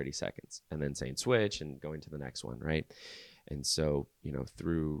something for 30 seconds and then saying switch and going to the next one, right? And so,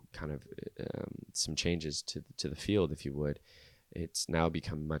 through kind of some changes to the field, if you would, it's now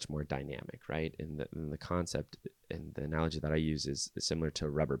become much more dynamic, right? And the concept and the analogy that I use is similar to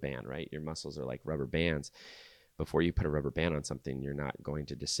a rubber band, right? Your muscles are like rubber bands. Before you put a rubber band on something, you're not going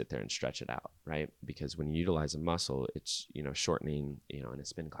to just sit there and stretch it out, right? Because when you utilize a muscle, it's, shortening, in a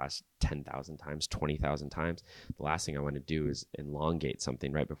spin class 10,000 times, 20,000 times. The last thing I want to do is elongate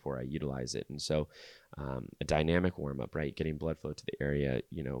something right before I utilize it. And so a dynamic warm-up, right? Getting blood flow to the area,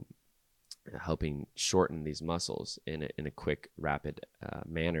 helping shorten these muscles in a quick, rapid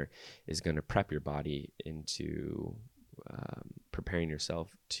manner is going to prep your body into preparing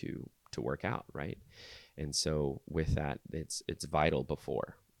yourself to work out, right? And so with that, it's vital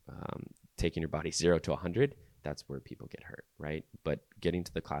before taking your body 0 to 100. That's where people get hurt, right? But getting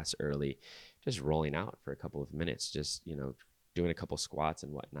to the class early, just rolling out for a couple of minutes, just doing a couple squats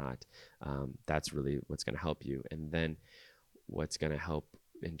and whatnot. That's really what's going to help you. And then what's going to help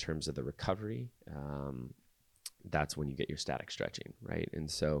in terms of the recovery, that's when you get your static stretching, right? And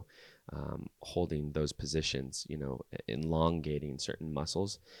so holding those positions, elongating certain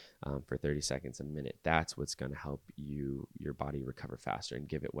muscles for 30 seconds a minute, that's what's going to help your body recover faster and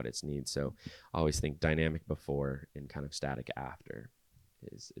give it what it needs. So I always think dynamic before and kind of static after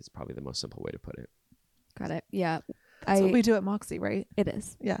is probably the most simple way to put it. Got it. Yeah. That's what we do at Moxie, right? It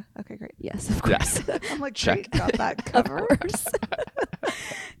is. Yeah. Okay, great. Yes, of course. I'm like, Check. great, got that covered. Of course.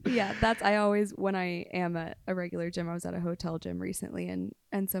 Yeah, that's I always when I am at a regular gym. I was at a hotel gym recently,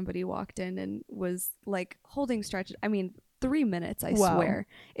 and somebody walked in and was like holding stretch. I mean, 3 minutes, I Wow. swear,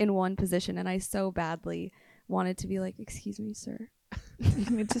 in one position, and I so badly wanted to be like, "Excuse me, sir, You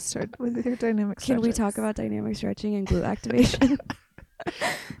need to start with your dynamic can we stretches. talk about dynamic stretching and glute activation?"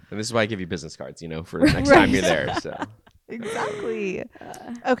 And this is why I give you business cards, for the next time you're there. So Exactly.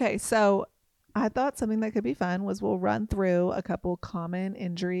 Okay, so I thought something that could be fun was we'll run through a couple common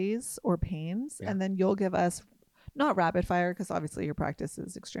injuries or pains, Yeah. and then you'll give us not rapid fire because obviously your practice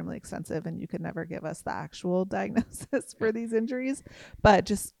is extremely extensive and you could never give us the actual diagnosis for these injuries, but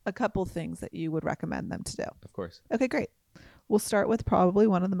just a couple things that you would recommend them to do. of course. Okay, great. We'll start with probably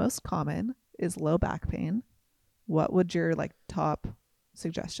one of the most common is low back pain. What would your top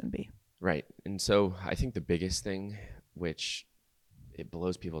suggestion be? Right. And so I think the biggest thing, which it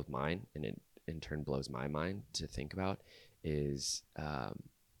blows people's mind and it in turn blows my mind to think about, is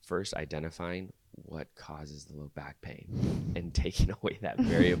first identifying what causes the low back pain and taking away that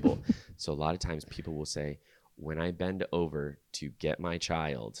variable. So a lot of times people will say, when I bend over to get my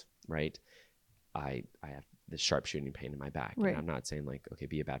child, right, I have this sharp shooting pain in my back. Right. And I'm not saying okay,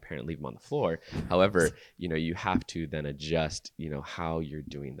 be a bad parent, leave them on the floor. However, you have to then adjust, how you're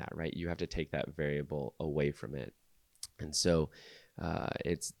doing that, right? You have to take that variable away from it. And so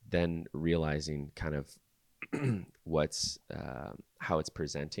it's then realizing kind of what's how it's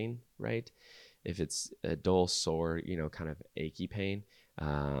presenting, right? If it's a dull, sore, kind of achy pain,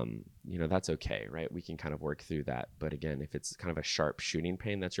 that's okay, right? We can kind of work through that. But again, if it's kind of a sharp shooting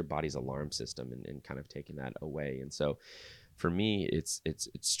pain, that's your body's alarm system and kind of taking that away. And so for me, it's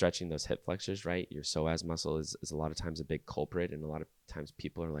stretching those hip flexors, right? Your psoas muscle is a lot of times a big culprit. And a lot of times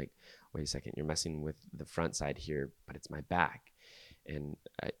people are like, wait a second, you're messing with the front side here, but it's my back. And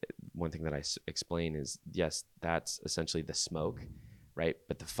one thing that I explain is, yes, that's essentially the smoke, right?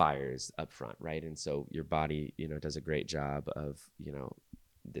 But the fire is up front, right? And so your body, does a great job of,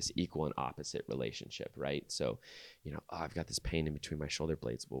 this equal and opposite relationship, right? So, I've got this pain in between my shoulder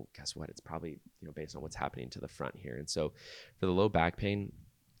blades. Well, guess what? It's probably, based on what's happening to the front here. And so for the low back pain,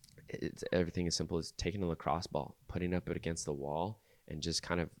 it's everything as simple as taking a lacrosse ball, putting up it against the wall, and just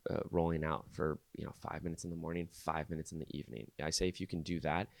kind of rolling out for 5 minutes in the morning, 5 minutes in the evening. I say if you can do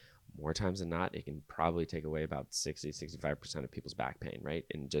that more times than not, it can probably take away about 60-65% of people's back pain, right?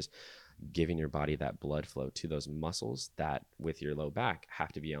 And just giving your body that blood flow to those muscles that with your low back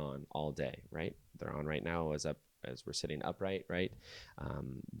have to be on all day, right? They're on right now as we're sitting upright, right?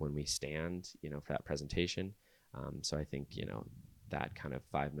 When we stand, for that presentation. So I think, that kind of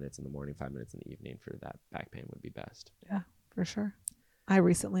 5 minutes in the morning, 5 minutes in the evening for that back pain would be best. Yeah, for sure. I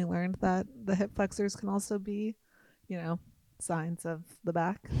recently learned that the hip flexors can also be, signs of the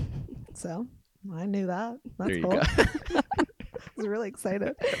back. So I knew that. That's there you cool. go. I was really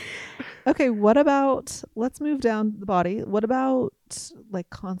excited. Okay, what about, let's move down the body. What about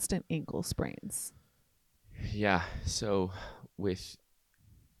constant ankle sprains? Yeah. So with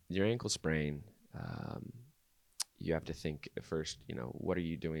your ankle sprain, you have to think first, what are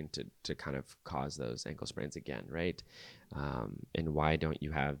you doing to kind of cause those ankle sprains again, right? And why don't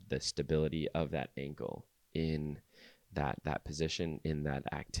you have the stability of that ankle in that position, in that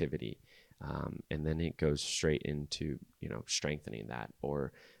activity? And then it goes straight into, strengthening that,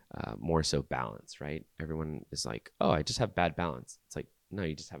 or more so balance, right? Everyone is like, oh, I just have bad balance. It's like, no,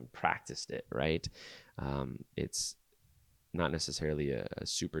 you just haven't practiced it, right? It's not necessarily a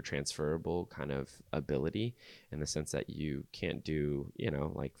super transferable kind of ability, in the sense that you can't do,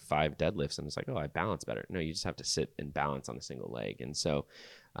 5 deadlifts and it's like, oh, I balance better. No, you just have to sit and balance on a single leg. And so,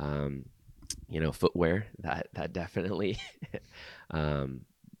 footwear that definitely,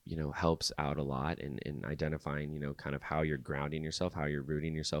 helps out a lot in identifying, kind of how you're grounding yourself, how you're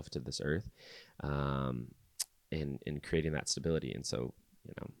rooting yourself to this earth, and creating that stability. And so,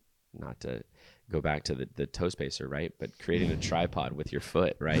 not to go back to the toe spacer, right? But creating a tripod with your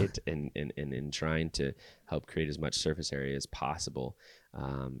foot, right? And trying to help create as much surface area as possible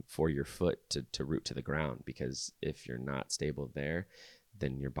for your foot to root to the ground. Because if you're not stable there,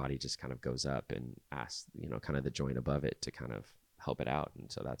 then your body just kind of goes up and asks, kind of the joint above it to kind of help it out.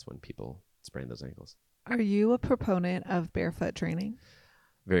 And so that's when people sprain those ankles. Are you a proponent of barefoot training?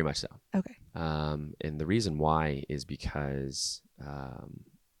 Very much so. Okay. And the reason why is because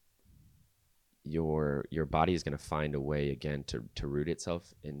your body is going to find a way again to root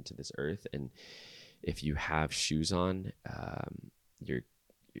itself into this earth. And if you have shoes on, you're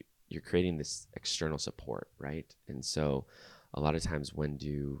creating this external support, right? And so a lot of times when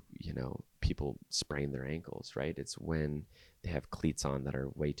do people sprain their ankles, right? It's when they have cleats on that are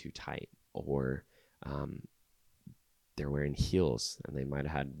way too tight, or they're wearing heels and they might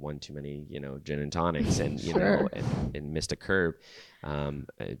have had one too many, gin and tonics and, Sure. and missed a curb.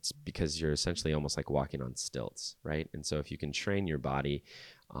 It's because you're essentially almost like walking on stilts, right? And so if you can train your body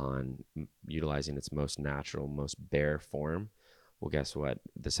on utilizing its most natural, most bare form, well, guess what?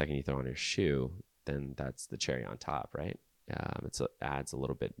 The second you throw on your shoe, then that's the cherry on top, right? It adds a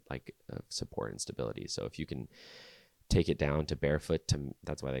little bit like of support and stability. So if you can take it down to barefoot,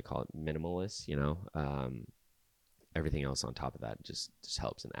 that's why they call it minimalist, everything else on top of that just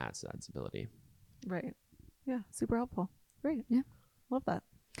helps and adds to that stability. Right. Yeah. Super helpful. Great. Yeah. Love that.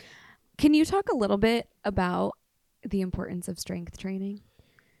 Can you talk a little bit about the importance of strength training?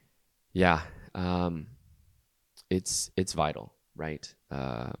 Yeah. It's vital, right?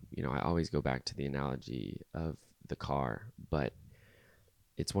 I always go back to the analogy of the car, but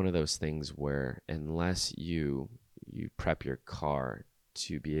it's one of those things where unless you prep your car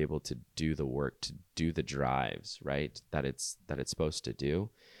to be able to do the work, to do the drives, right, that it's supposed to do,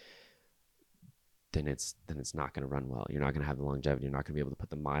 then it's not going to run well. You're not going to have the longevity. You're not going to be able to put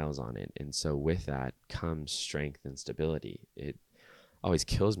the miles on it. And so with that comes strength and stability. It always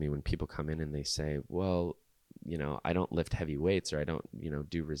kills me when people come in and they say, well, I don't lift heavy weights, or I don't,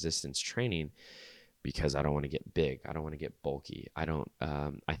 do resistance training because I don't want to get big. I don't want to get bulky. I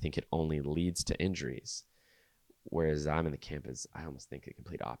think it only leads to injuries. Whereas I'm in the camp I almost think the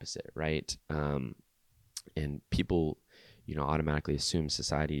complete opposite, right? And people, automatically assume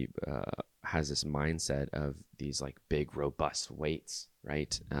society has this mindset of these like big, robust weights,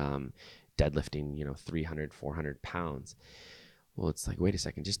 right? Deadlifting, 300, 400 pounds. Well, it's like, wait a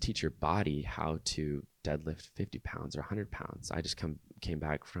second, just teach your body how to deadlift 50 pounds or 100 pounds. I just came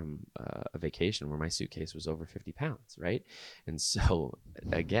back from a vacation where my suitcase was over 50 pounds, right? And so,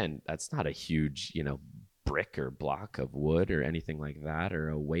 again, that's not a huge, brick or block of wood or anything like that, or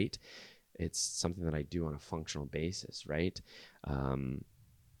a weight. It's something that I do on a functional basis, right?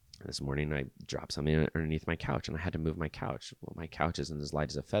 This morning I dropped something underneath my couch and I had to move my couch. Well, my couch isn't as light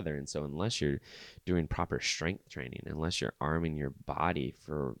as a feather. And so unless you're doing proper strength training, unless you're arming your body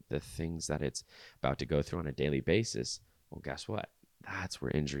for the things that it's about to go through on a daily basis, well, guess what? That's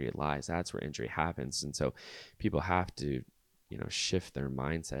where injury lies. That's where injury happens. And so people have to, shift their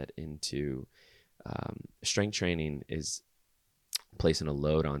mindset into strength training is placing a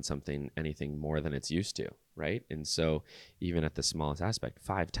load on anything more than it's used to, right? And so even at the smallest aspect,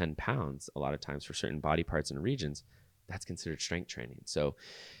 5-10 pounds, a lot of times for certain body parts and regions, that's considered strength training. So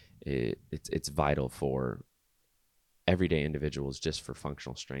it's vital for everyday individuals, just for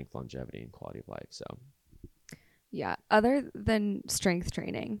functional strength, longevity, and quality of life. So yeah, other than strength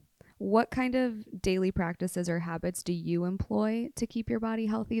training, what kind of daily practices or habits do you employ to keep your body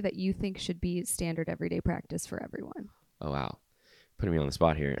healthy that you think should be standard everyday practice for everyone? Oh, wow. Putting me on the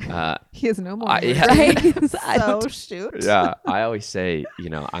spot here. He has no more. Yeah. Right? So shoot. Yeah, I always say,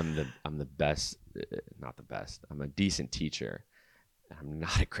 I'm the best, not the best. I'm a decent teacher. I'm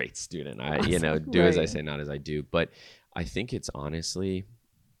not a great student. I, Awesome. do as I Right. say, not as I do. But I think it's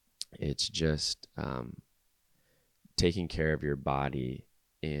just taking care of your body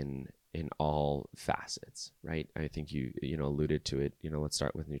in all facets, right? I think you alluded to it. Let's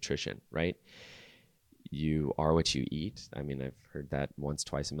start with nutrition, right? You are what you eat. I mean, I've heard that once,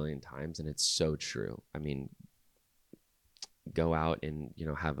 twice, a million times, and it's so true. I mean, go out and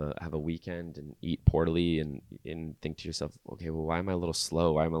have a weekend and eat poorly and think to yourself, okay, well, why am I a little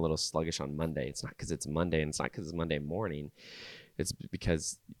slow? Why am I a little sluggish on Monday? It's not because it's Monday, and it's not because it's Monday morning. It's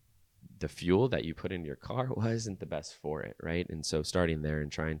because the fuel that you put in your car wasn't the best for it, right? And so starting there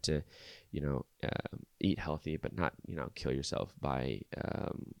and trying to eat healthy, but not kill yourself by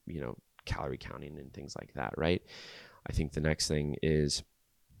calorie counting and things like that, right? I think the next thing is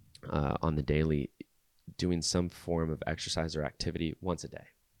on the daily, doing some form of exercise or activity once a day,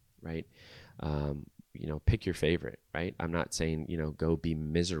 right? Pick your favorite, right? I'm not saying, go be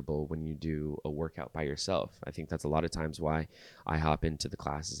miserable when you do a workout by yourself. I think that's a lot of times why I hop into the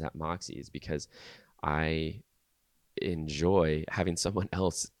classes at Moxie, is because I enjoy having someone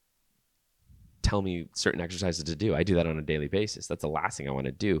else tell me certain exercises to do. I do that on a daily basis. That's the last thing I want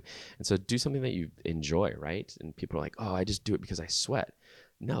to do. And so do something that you enjoy, right? And people are like, oh, I just do it because I sweat.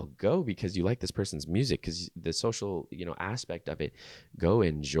 No, go because you like this person's music, because the social, aspect of it. Go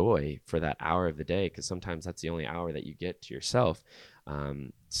enjoy for that hour of the day, because sometimes that's the only hour that you get to yourself.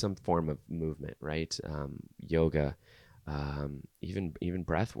 Some form of movement, right? Yoga, even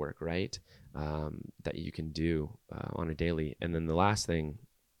breath work, right? That you can do on a daily. And then the last thing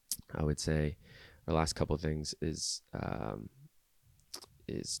I would say, or last couple of things, is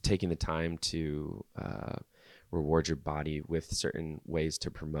taking the time to reward your body with certain ways to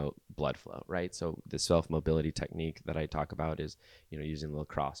promote blood flow, right? So the self-mobility technique that I talk about is, using the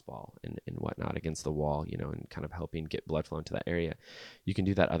lacrosse ball and whatnot against the wall, and kind of helping get blood flow into that area. You can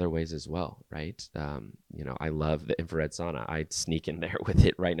do that other ways as well, right? I love the infrared sauna. I sneak in there with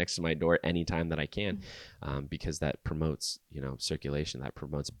it right next to my door anytime that I can, because that promotes, circulation, that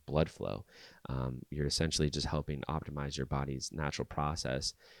promotes blood flow. You're essentially just helping optimize your body's natural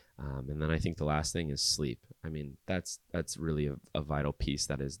process. And then I think the last thing is sleep. I mean, that's really a vital piece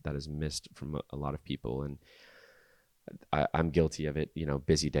that is missed from a lot of people. And I'm guilty of it,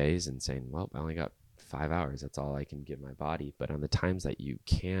 busy days and saying, well, I only got 5 hours. That's all I can give my body. But on the times that you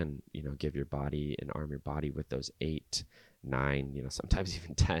can, give your body and arm your body with those 8, 9, sometimes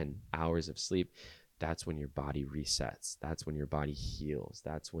even 10 hours of sleep, that's when your body resets. That's when your body heals.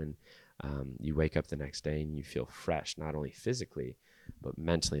 That's when you wake up the next day and you feel fresh, not only physically, but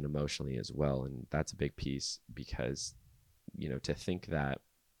mentally and emotionally as well. And that's a big piece, because, to think that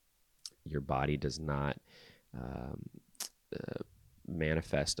your body does not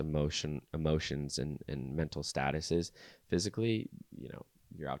manifest emotions and mental statuses physically,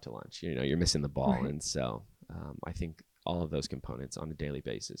 you're out to lunch, you're missing the ball. Right. And so I think all of those components on a daily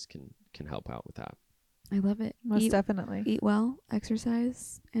basis can help out with that. I love it. Most definitely. Eat well,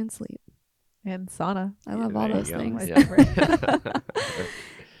 exercise, and sleep. And sauna. I love all There you those go. things. Yeah.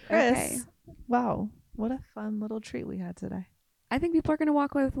 Chris, Okay. wow, what a fun little treat we had today. I think people are going to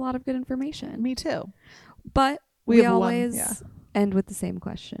walk away with a lot of good information. Me too. But We we have one, always yeah. end with the same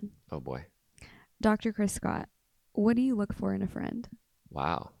question. Oh boy. Dr. Chris Scott, what do you look for in a friend?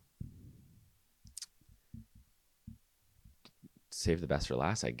 Wow. Save the best for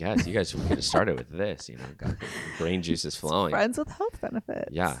last, I guess. You guys could have started with this, got the brain juices flowing. Friends with health benefits.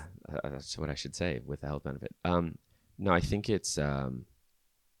 Yeah, that's what I should say, with the health benefit. No, I think it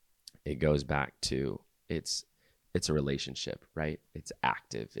goes back to it's a relationship, right? It's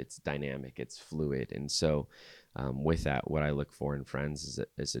active, it's dynamic, it's fluid. And so with that, what I look for in friends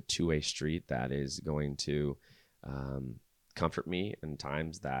is a two-way street that is going to comfort me in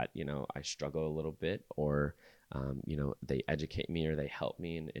times that, I struggle a little bit, or they educate me, or they help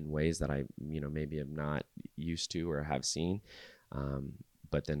me in ways that I, maybe am not used to or have seen,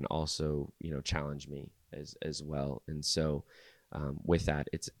 but then also, challenge me as well. And so with that,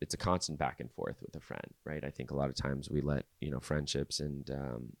 it's a constant back and forth with a friend, right? I think a lot of times we let, friendships and,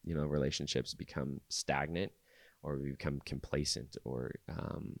 relationships become stagnant, or we become complacent, or,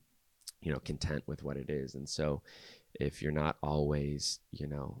 content with what it is. And so if you're not always,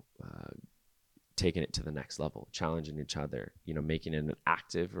 taking it to the next level, challenging each other, making it an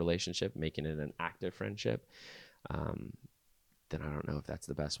active relationship, making it an active friendship, then I don't know if that's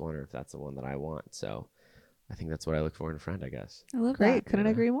the best one, or if that's the one that I want. So I think that's what I look for in a friend, I guess. I love Great. that. Couldn't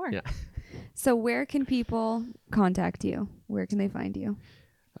agree more. Yeah. So where can people contact you? Where can they find you?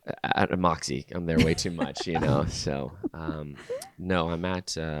 At Moxie, I'm there way too much, So, no, I'm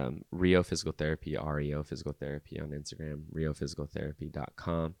at Rio Physical Therapy, REO Physical Therapy on Instagram,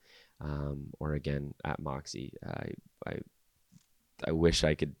 riophysicaltherapy.com, or again at Moxie. I wish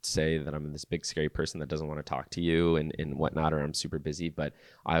I could say that I'm this big scary person that doesn't want to talk to you and whatnot, or I'm super busy, but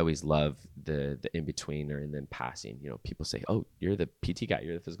I always love the in between, or and then passing. People say, "Oh, you're the PT guy,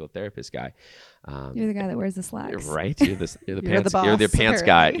 you're the physical therapist guy." You're the guy that wears the slacks. Right? You're the You're pants. the You're the boss, pants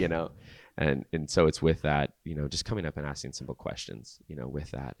guy. apparently. And so it's with that. Just coming up and asking simple questions. With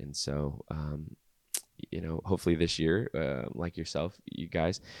that, and so. Hopefully this year, like yourself, you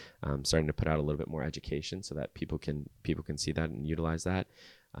guys, starting to put out a little bit more education so that people can see that and utilize that.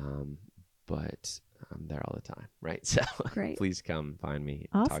 But I'm there all the time, right? So Great. Please come find me,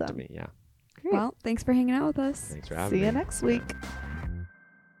 talk to Awesome. me. Yeah. Great. Well, thanks for hanging out with us. Thanks for having See me. you next week.